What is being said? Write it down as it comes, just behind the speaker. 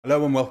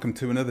Hello and welcome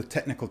to another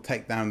technical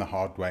takedown the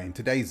hard way. In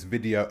today's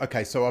video,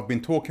 so I've been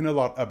talking a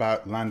lot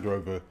about Land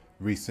Rover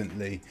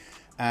recently,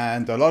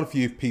 and a lot of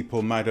you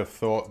people might have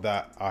thought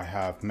that I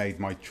have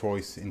made my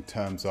choice in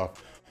terms of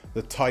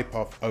the type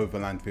of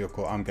overland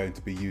vehicle I'm going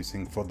to be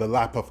using for the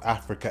Lap of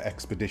Africa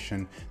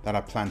expedition that I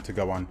plan to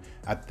go on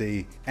at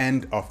the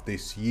end of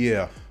this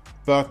year.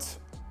 But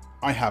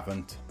I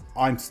haven't.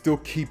 I'm still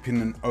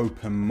keeping an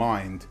open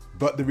mind,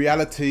 but the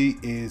reality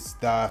is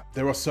that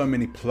there are so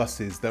many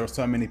pluses, there are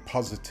so many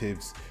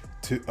positives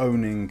to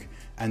owning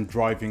and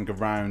driving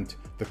around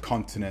the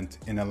continent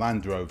in a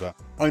Land Rover.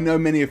 I know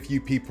many of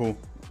you people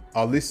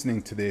are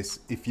listening to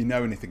this. If you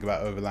know anything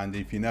about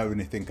overlanding, if you know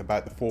anything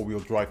about the four-wheel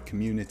drive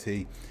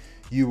community,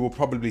 you will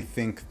probably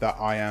think that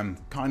I am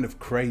kind of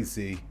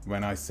crazy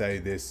when I say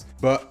this.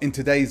 But in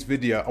today's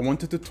video, I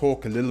wanted to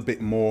talk a little bit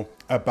more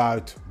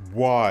about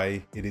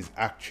why it is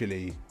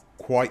actually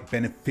quite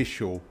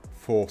beneficial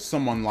for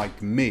someone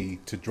like me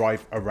to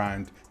drive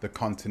around the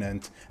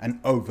continent and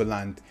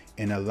overland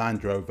in a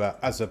Land Rover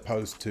as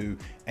opposed to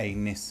a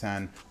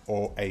Nissan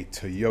or a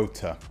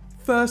Toyota.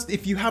 First,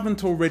 if you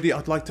haven't already,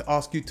 I'd like to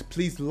ask you to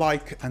please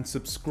like and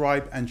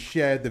subscribe and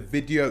share the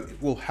video. It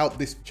will help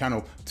this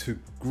channel to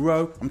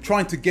grow. I'm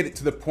trying to get it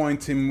to the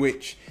point in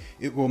which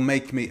it will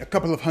make me a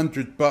couple of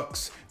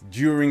 $100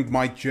 during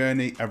my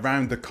journey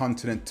around the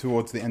continent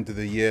towards the end of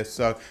the year.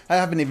 So I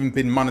haven't even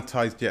been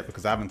monetized yet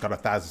because I haven't got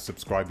 1,000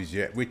 subscribers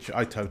yet, which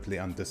I totally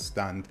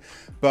understand.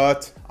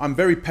 But I'm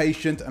very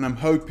patient and I'm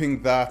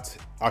hoping that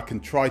I can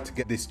try to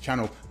get this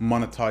channel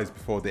monetized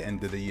before the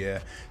end of the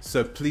year.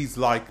 So please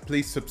like,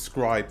 please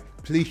subscribe,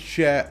 please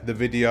share the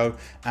video,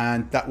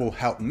 and that will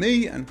help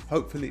me and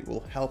hopefully it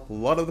will help a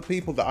lot of the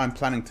people that I'm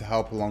planning to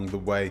help along the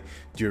way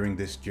during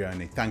this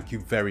journey. Thank you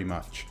very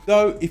much.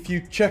 So if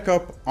you check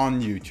up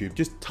on YouTube,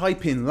 just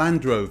type in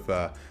Land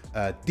Rover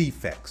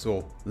defects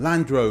or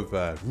Land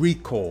Rover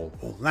recall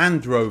or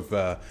Land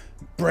Rover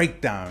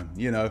breakdown,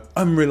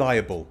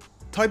 unreliable.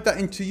 Type that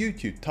into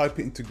YouTube, type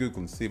it into Google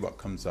and see what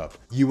comes up.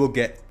 You will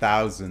get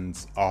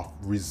thousands of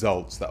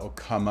results that will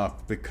come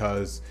up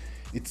because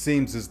it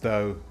seems as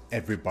though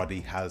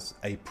everybody has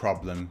a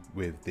problem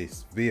with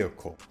this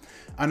vehicle.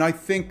 And I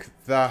think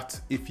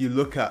that if you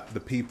look at the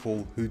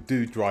people who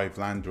do drive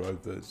Land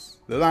Rovers,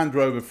 the Land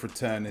Rover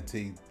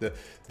fraternity,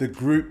 the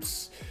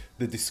groups,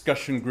 the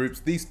discussion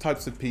groups, these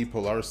types of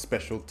people are a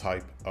special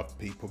type of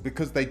people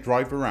because they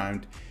drive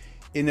around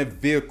in a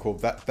vehicle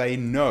that they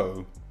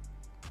know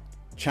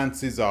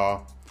chances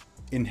are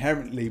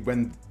inherently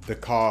when the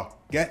car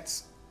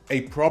gets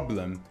a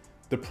problem,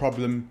 the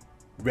problem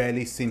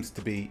rarely seems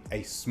to be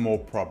a small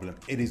problem.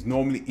 It is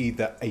normally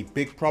either a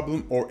big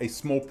problem or a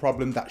small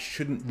problem that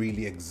shouldn't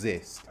really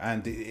exist.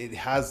 And it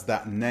has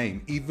that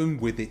name even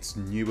with its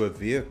newer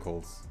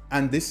vehicles.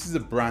 And this is a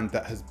brand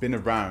that has been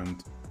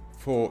around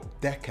for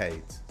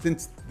decades.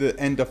 Since the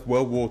end of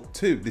World War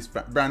II, this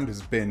brand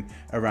has been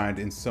around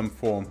in some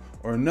form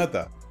or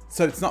another.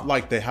 So it's not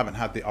like they haven't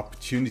had the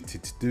opportunity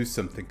to do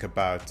something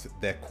about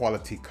their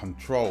quality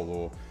control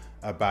or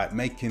about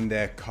making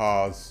their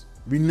cars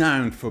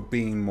renowned for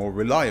being more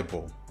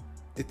reliable.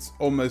 It's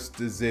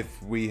almost as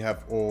if we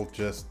have all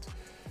just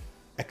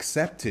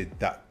accepted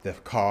that the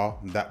car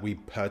that we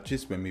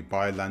purchase when we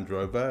buy a Land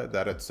Rover,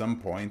 that at some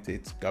point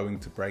it's going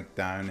to break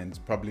down and it's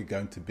probably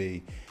going to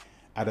be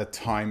at a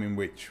time in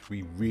which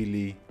we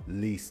really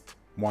least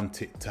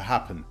want it to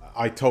happen.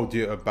 I told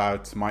you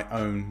about my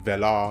own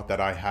Velar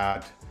that I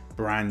had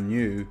brand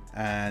new,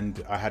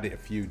 and I had it a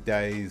few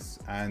days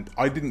and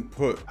I didn't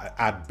put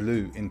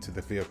AdBlue into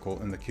the vehicle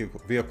and the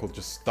vehicle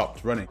just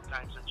stopped running.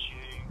 Times that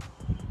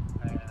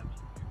you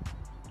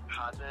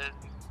had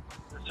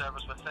the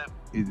service with them?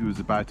 It was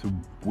about a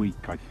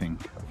week, I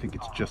think. I think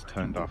it's just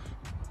turned off.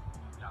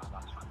 No,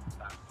 that's fine.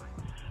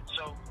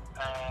 So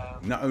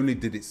not only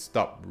did it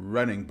stop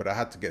running, but I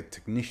had to get a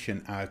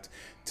technician out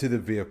to the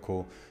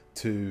vehicle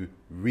to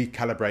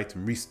recalibrate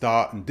and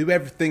restart and do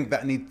everything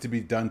that needed to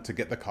be done to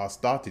get the car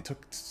started. It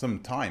took some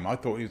time. I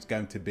thought it was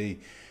going to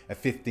be a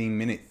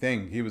 15-minute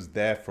thing. He was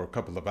there for a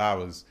couple of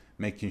hours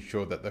making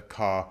sure that the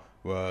car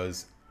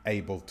was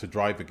able to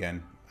drive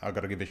again. I've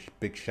got to give a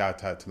big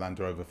shout out to Land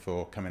Rover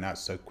for coming out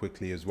so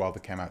quickly as well. They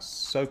came out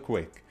so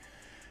quick.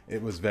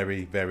 It was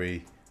very,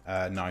 very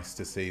nice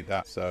to see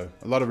that. So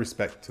a lot of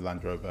respect to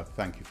Land Rover.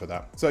 Thank you for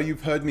that. So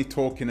you've heard me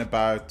talking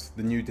about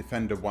the new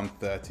Defender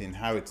 130 and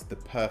how it's the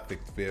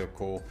perfect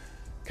vehicle.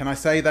 Can I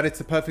say that it's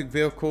a perfect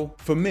vehicle?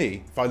 For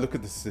me, if I look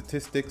at the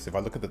statistics, if I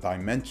look at the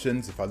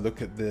dimensions, if I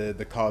look at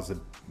the car's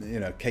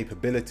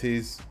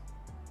capabilities,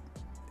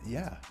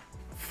 yeah.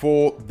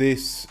 For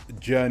this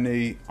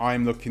journey,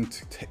 I'm looking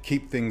to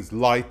keep things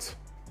light,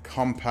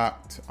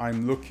 compact.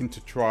 I'm looking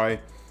to try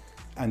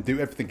and do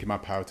everything in my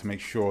power to make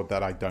sure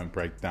that I don't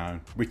break down,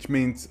 which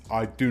means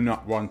I do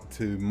not want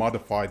to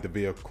modify the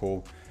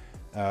vehicle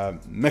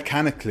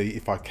mechanically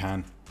if I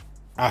can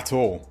at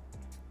all.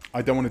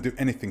 I don't want to do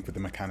anything for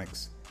the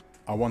mechanics.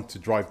 I want to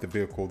drive the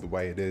vehicle the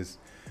way it is.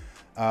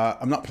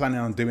 I'm not planning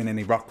on doing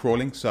any rock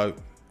crawling, so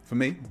for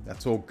me,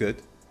 that's all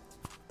good.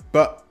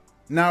 But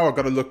now I've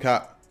got to look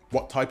at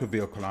what type of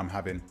vehicle I'm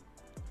having.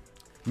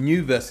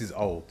 New versus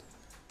old.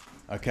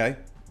 Okay,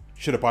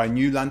 should I buy a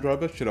new Land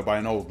Rover? Should I buy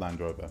an old Land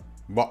Rover?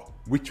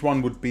 Which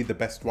one would be the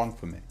best one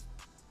for me?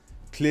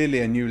 Clearly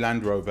a new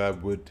Land Rover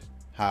would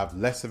have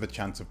less of a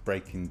chance of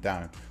breaking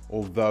down.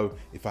 Although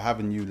if I have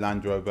a new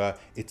Land Rover,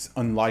 it's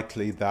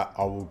unlikely that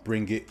I will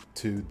bring it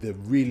to the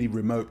really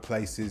remote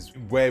places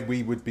where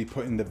we would be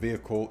putting the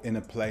vehicle in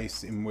a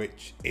place in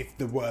which, if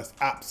the worst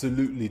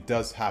absolutely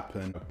does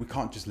happen, we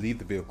can't just leave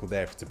the vehicle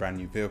there if it's a brand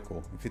new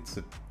vehicle. If it's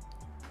a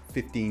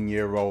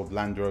 15-year-old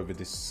Land Rover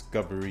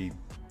Discovery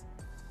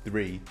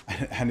 3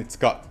 and it's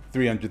got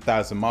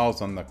 300,000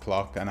 miles on the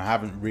clock and I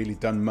haven't really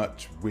done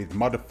much with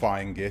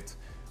modifying it,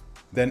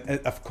 then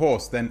of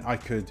course, then I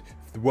could,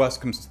 if the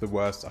worst comes to the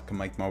worst, I can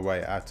make my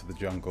way out to the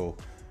jungle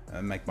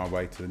and make my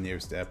way to the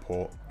nearest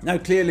airport. Now,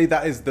 clearly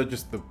that is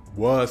just the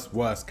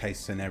worst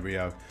case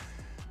scenario.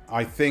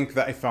 I think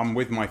that if I'm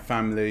with my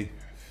family,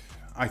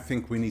 I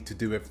think we need to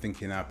do everything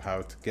in our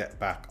power to get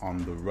back on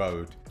the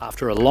road.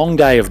 After a long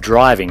day of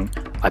driving,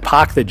 I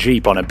park the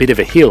Jeep on a bit of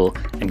a hill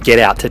and get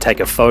out to take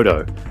a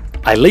photo.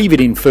 I leave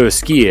it in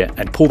first gear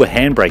and pull the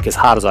handbrake as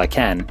hard as I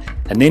can,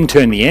 and then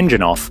turn the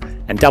engine off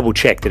and double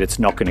check that it's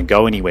not going to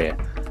go anywhere.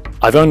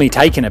 I've only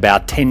taken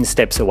about 10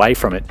 steps away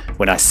from it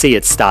when I see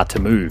it start to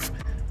move.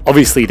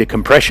 Obviously the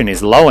compression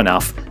is low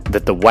enough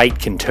that the weight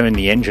can turn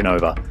the engine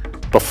over.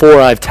 Before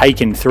I've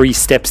taken 3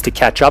 steps to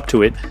catch up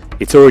to it,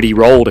 it's already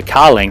rolled a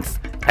car length,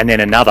 and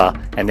then another,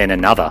 and then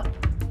another.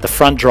 The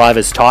front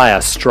driver's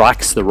tyre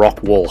strikes the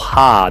rock wall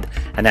hard,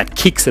 and that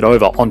kicks it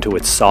over onto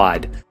its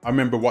side. I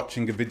remember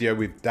watching a video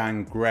with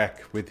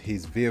GREC with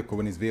his vehicle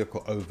when his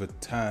vehicle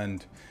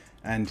overturned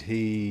and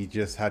he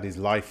just had his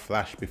life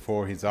flash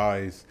before his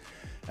eyes.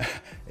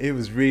 It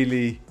was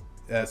really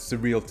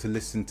surreal to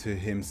listen to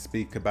him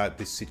speak about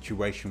this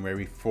situation where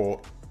he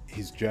thought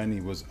his journey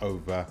was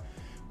over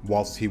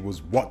whilst he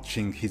was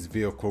watching his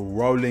vehicle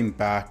rolling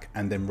back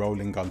and then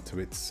rolling onto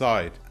its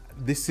side.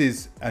 This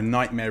is a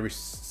nightmarish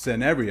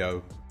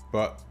scenario,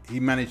 but he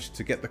managed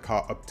to get the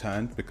car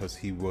upturned because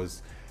he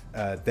was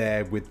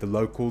there with the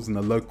locals, and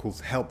the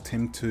locals helped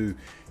him to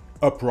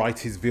upright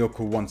his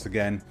vehicle once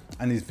again,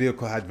 and his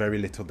vehicle had very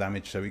little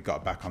damage, so he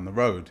got back on the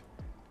road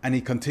and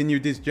he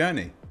continued his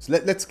journey. So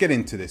let's get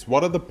into this.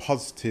 What are the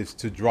positives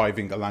to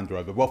driving a Land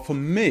Rover? Well, for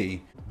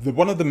me,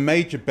 one of the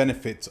major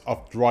benefits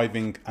of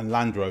driving a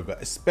Land Rover,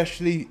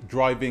 especially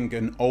driving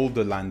an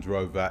older Land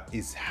Rover,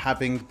 is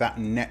having that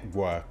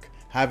network,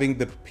 having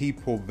the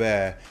people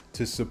there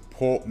to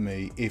support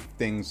me if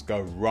things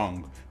go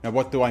wrong. Now,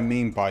 what do I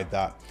mean by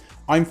that?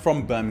 I'm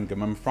from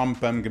Birmingham. I'm from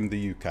Birmingham,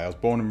 the UK. I was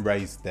born and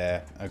raised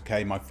there.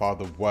 Okay, my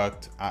father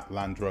worked at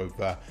Land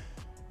Rover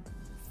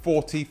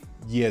 40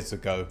 years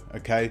ago.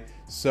 Okay,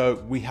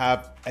 so we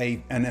have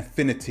an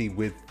affinity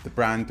with the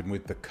brand and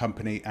with the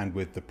company and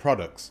with the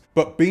products.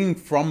 But being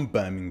from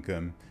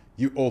Birmingham,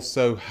 you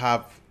also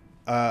have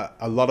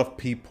a lot of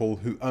people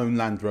who own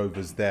Land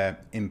Rovers there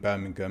in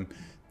Birmingham.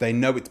 They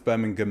know it's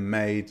Birmingham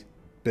made,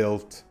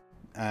 built,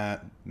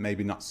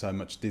 maybe not so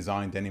much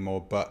designed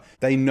anymore, but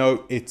they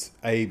know it's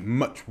a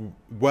much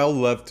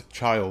well-loved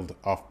child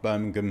of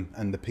Birmingham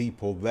and the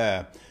people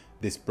there,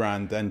 this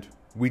brand. And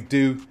we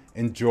do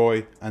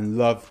enjoy and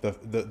love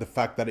the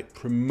fact that it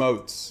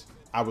promotes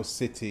our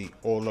city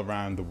all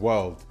around the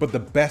world. But the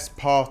best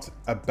part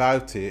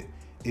about it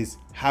is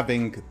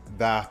having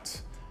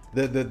that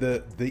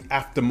the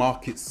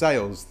aftermarket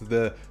sales,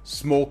 the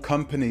small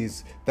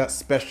companies that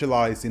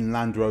specialize in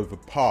Land Rover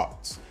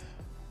parts.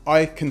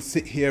 I can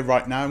sit here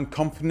right now and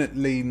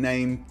confidently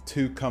name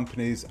 2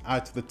 companies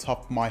out of the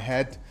top of my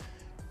head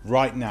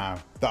right now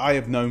that I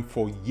have known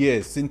for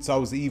years, since I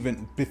was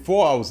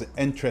before I was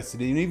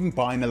interested in even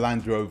buying a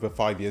Land Rover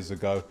 5 years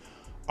ago.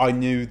 I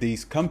knew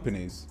these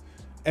companies.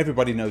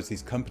 Everybody knows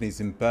these companies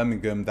in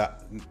Birmingham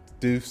that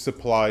do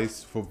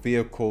supplies for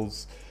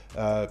vehicles,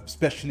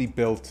 specially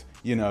built,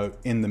 you know,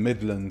 in the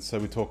Midlands. So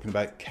we're talking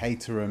about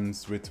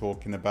Caterhams, we're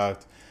talking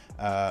about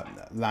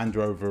Land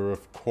Rover,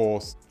 of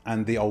course,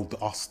 and the old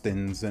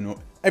Austins and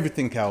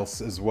everything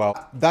else as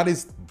well. That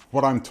is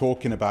what I'm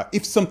talking about.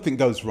 If something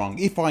goes wrong,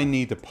 if I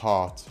need a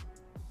part,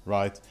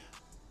 right,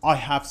 I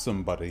have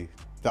somebody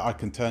that I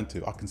can turn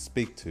to, I can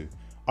speak to.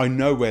 I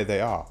know where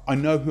they are. I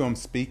know who I'm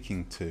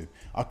speaking to.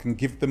 I can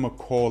give them a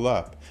call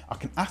up. I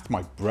can ask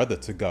my brother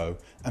to go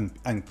and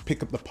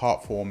pick up the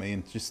part for me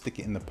and just stick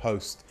it in the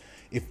post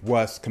if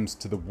worst comes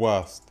to the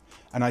worst.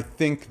 And I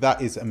think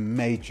that is a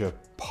major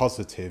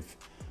positive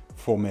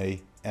for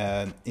me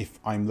if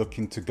I'm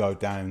looking to go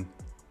down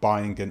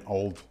buying an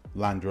old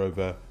Land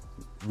Rover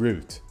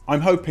route.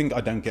 I'm hoping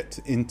I don't get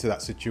into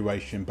that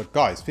situation, but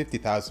guys,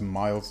 50,000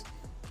 miles,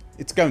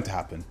 it's going to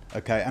happen,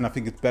 okay? And I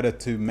think it's better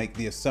to make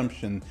the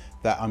assumption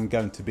that I'm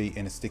going to be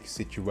in a sticky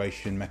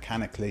situation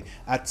mechanically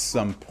at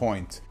some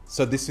point.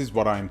 So this is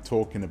what I'm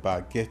talking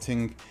about,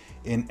 getting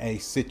in a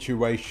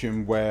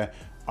situation where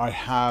I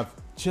have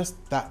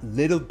just that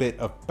little bit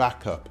of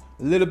backup,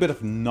 a little bit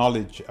of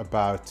knowledge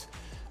about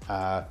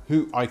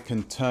who I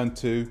can turn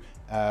to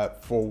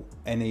for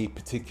any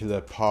particular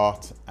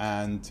part,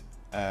 and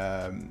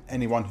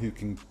anyone who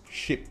can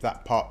ship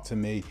that part to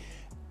me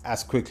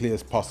as quickly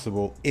as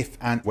possible if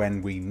and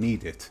when we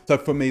need it. So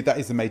for me, that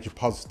is a major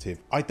positive.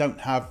 I don't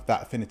have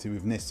that affinity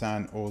with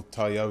Nissan or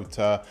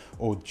Toyota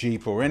or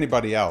Jeep or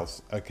anybody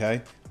else,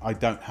 okay? I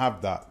don't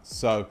have that.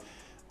 So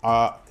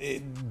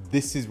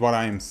this is what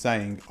I am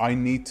saying. I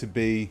need to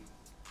be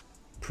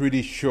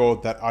pretty sure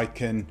that I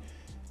can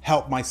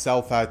help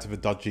myself out of a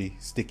dodgy,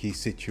 sticky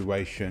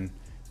situation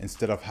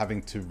instead of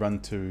having to run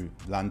to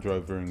Land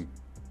Rover and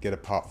get a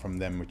part from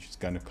them, which is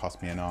going to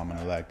cost me an arm and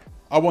a leg.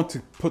 I want to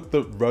put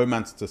the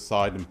romance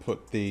aside and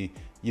put the,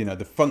 you know,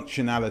 the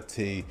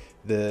functionality,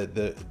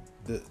 the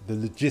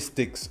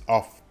logistics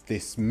of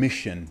this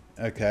mission,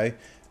 okay?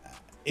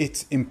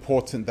 It's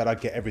important that I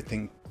get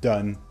everything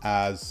done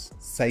as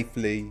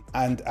safely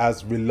and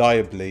as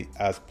reliably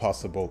as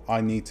possible. I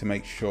need to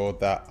make sure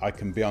that I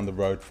can be on the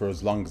road for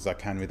as long as I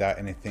can without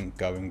anything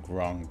going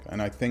wrong.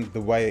 And I think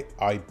the way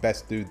I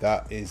best do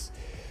that is,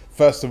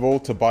 first of all,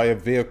 to buy a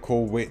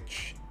vehicle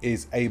which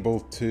is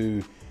able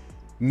to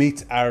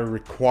meet our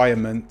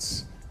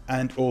requirements,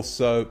 and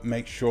also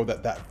make sure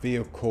that that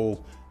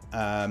vehicle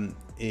has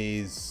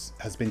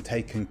been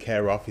taken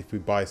care of if we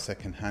buy a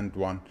second-hand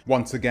one.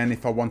 Once again,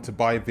 if I want to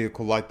buy a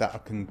vehicle like that,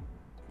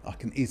 I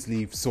can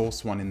easily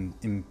source one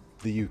in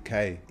the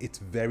UK. It's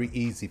very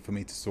easy for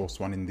me to source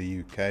one in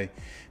the UK.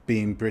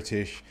 Being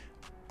British,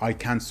 I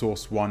can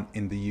source one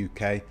in the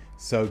UK.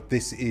 So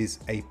this is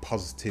a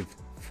positive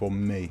for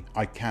me.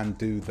 I can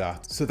do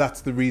that. So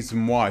that's the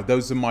reason why.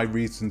 Those are my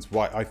reasons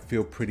why I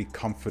feel pretty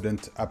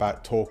confident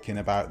about talking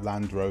about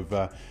Land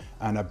Rover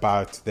and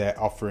about their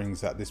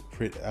offerings at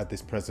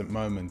this present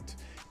moment.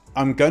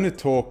 I'm going to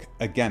talk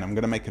again, I'm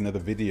going to make another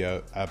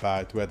video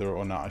about whether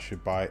or not I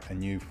should buy a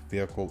new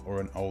vehicle or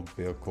an old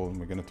vehicle, and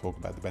we're going to talk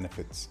about the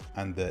benefits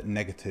and the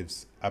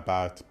negatives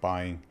about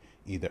buying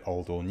either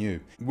old or new.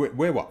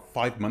 We're what,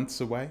 5 months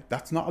away?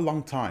 That's not a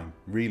long time,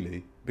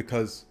 really,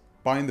 because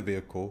buying the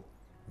vehicle,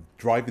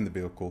 driving the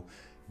vehicle,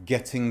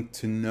 getting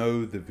to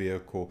know the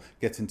vehicle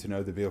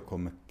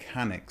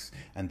mechanics,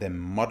 and then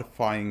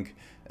modifying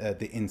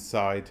the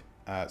inside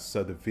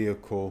so the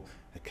vehicle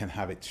can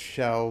have its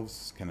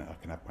shelves, I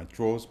can have my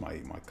drawers, my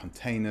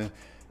container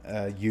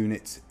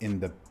units in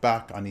the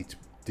back. I need to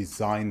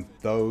design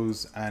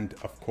those, and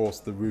of course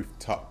the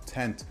rooftop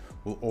tent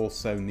will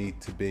also need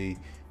to be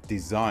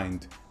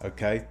designed,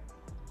 okay?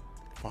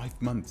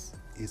 5 months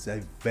is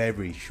a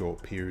very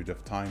short period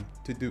of time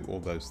to do all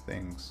those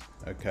things,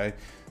 okay?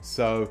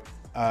 So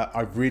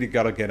I've really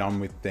got to get on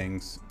with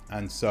things,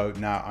 and so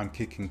now I'm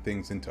kicking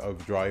things into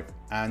overdrive,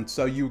 and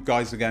so you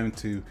guys are going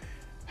to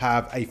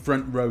have a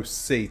front row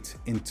seat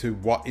into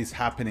what is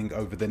happening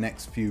over the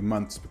next few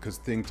months, because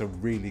things are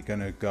really going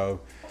to go,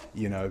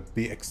 you know,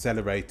 be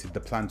accelerated. The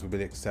plans will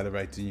be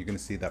accelerated, and you're going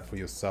to see that for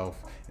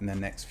yourself in the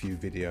next few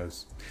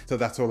videos. So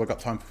that's all I've got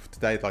time for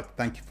today. I'd like to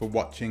thank you for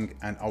watching,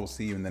 and I will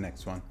see you in the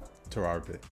next one. Ta-ra a bit.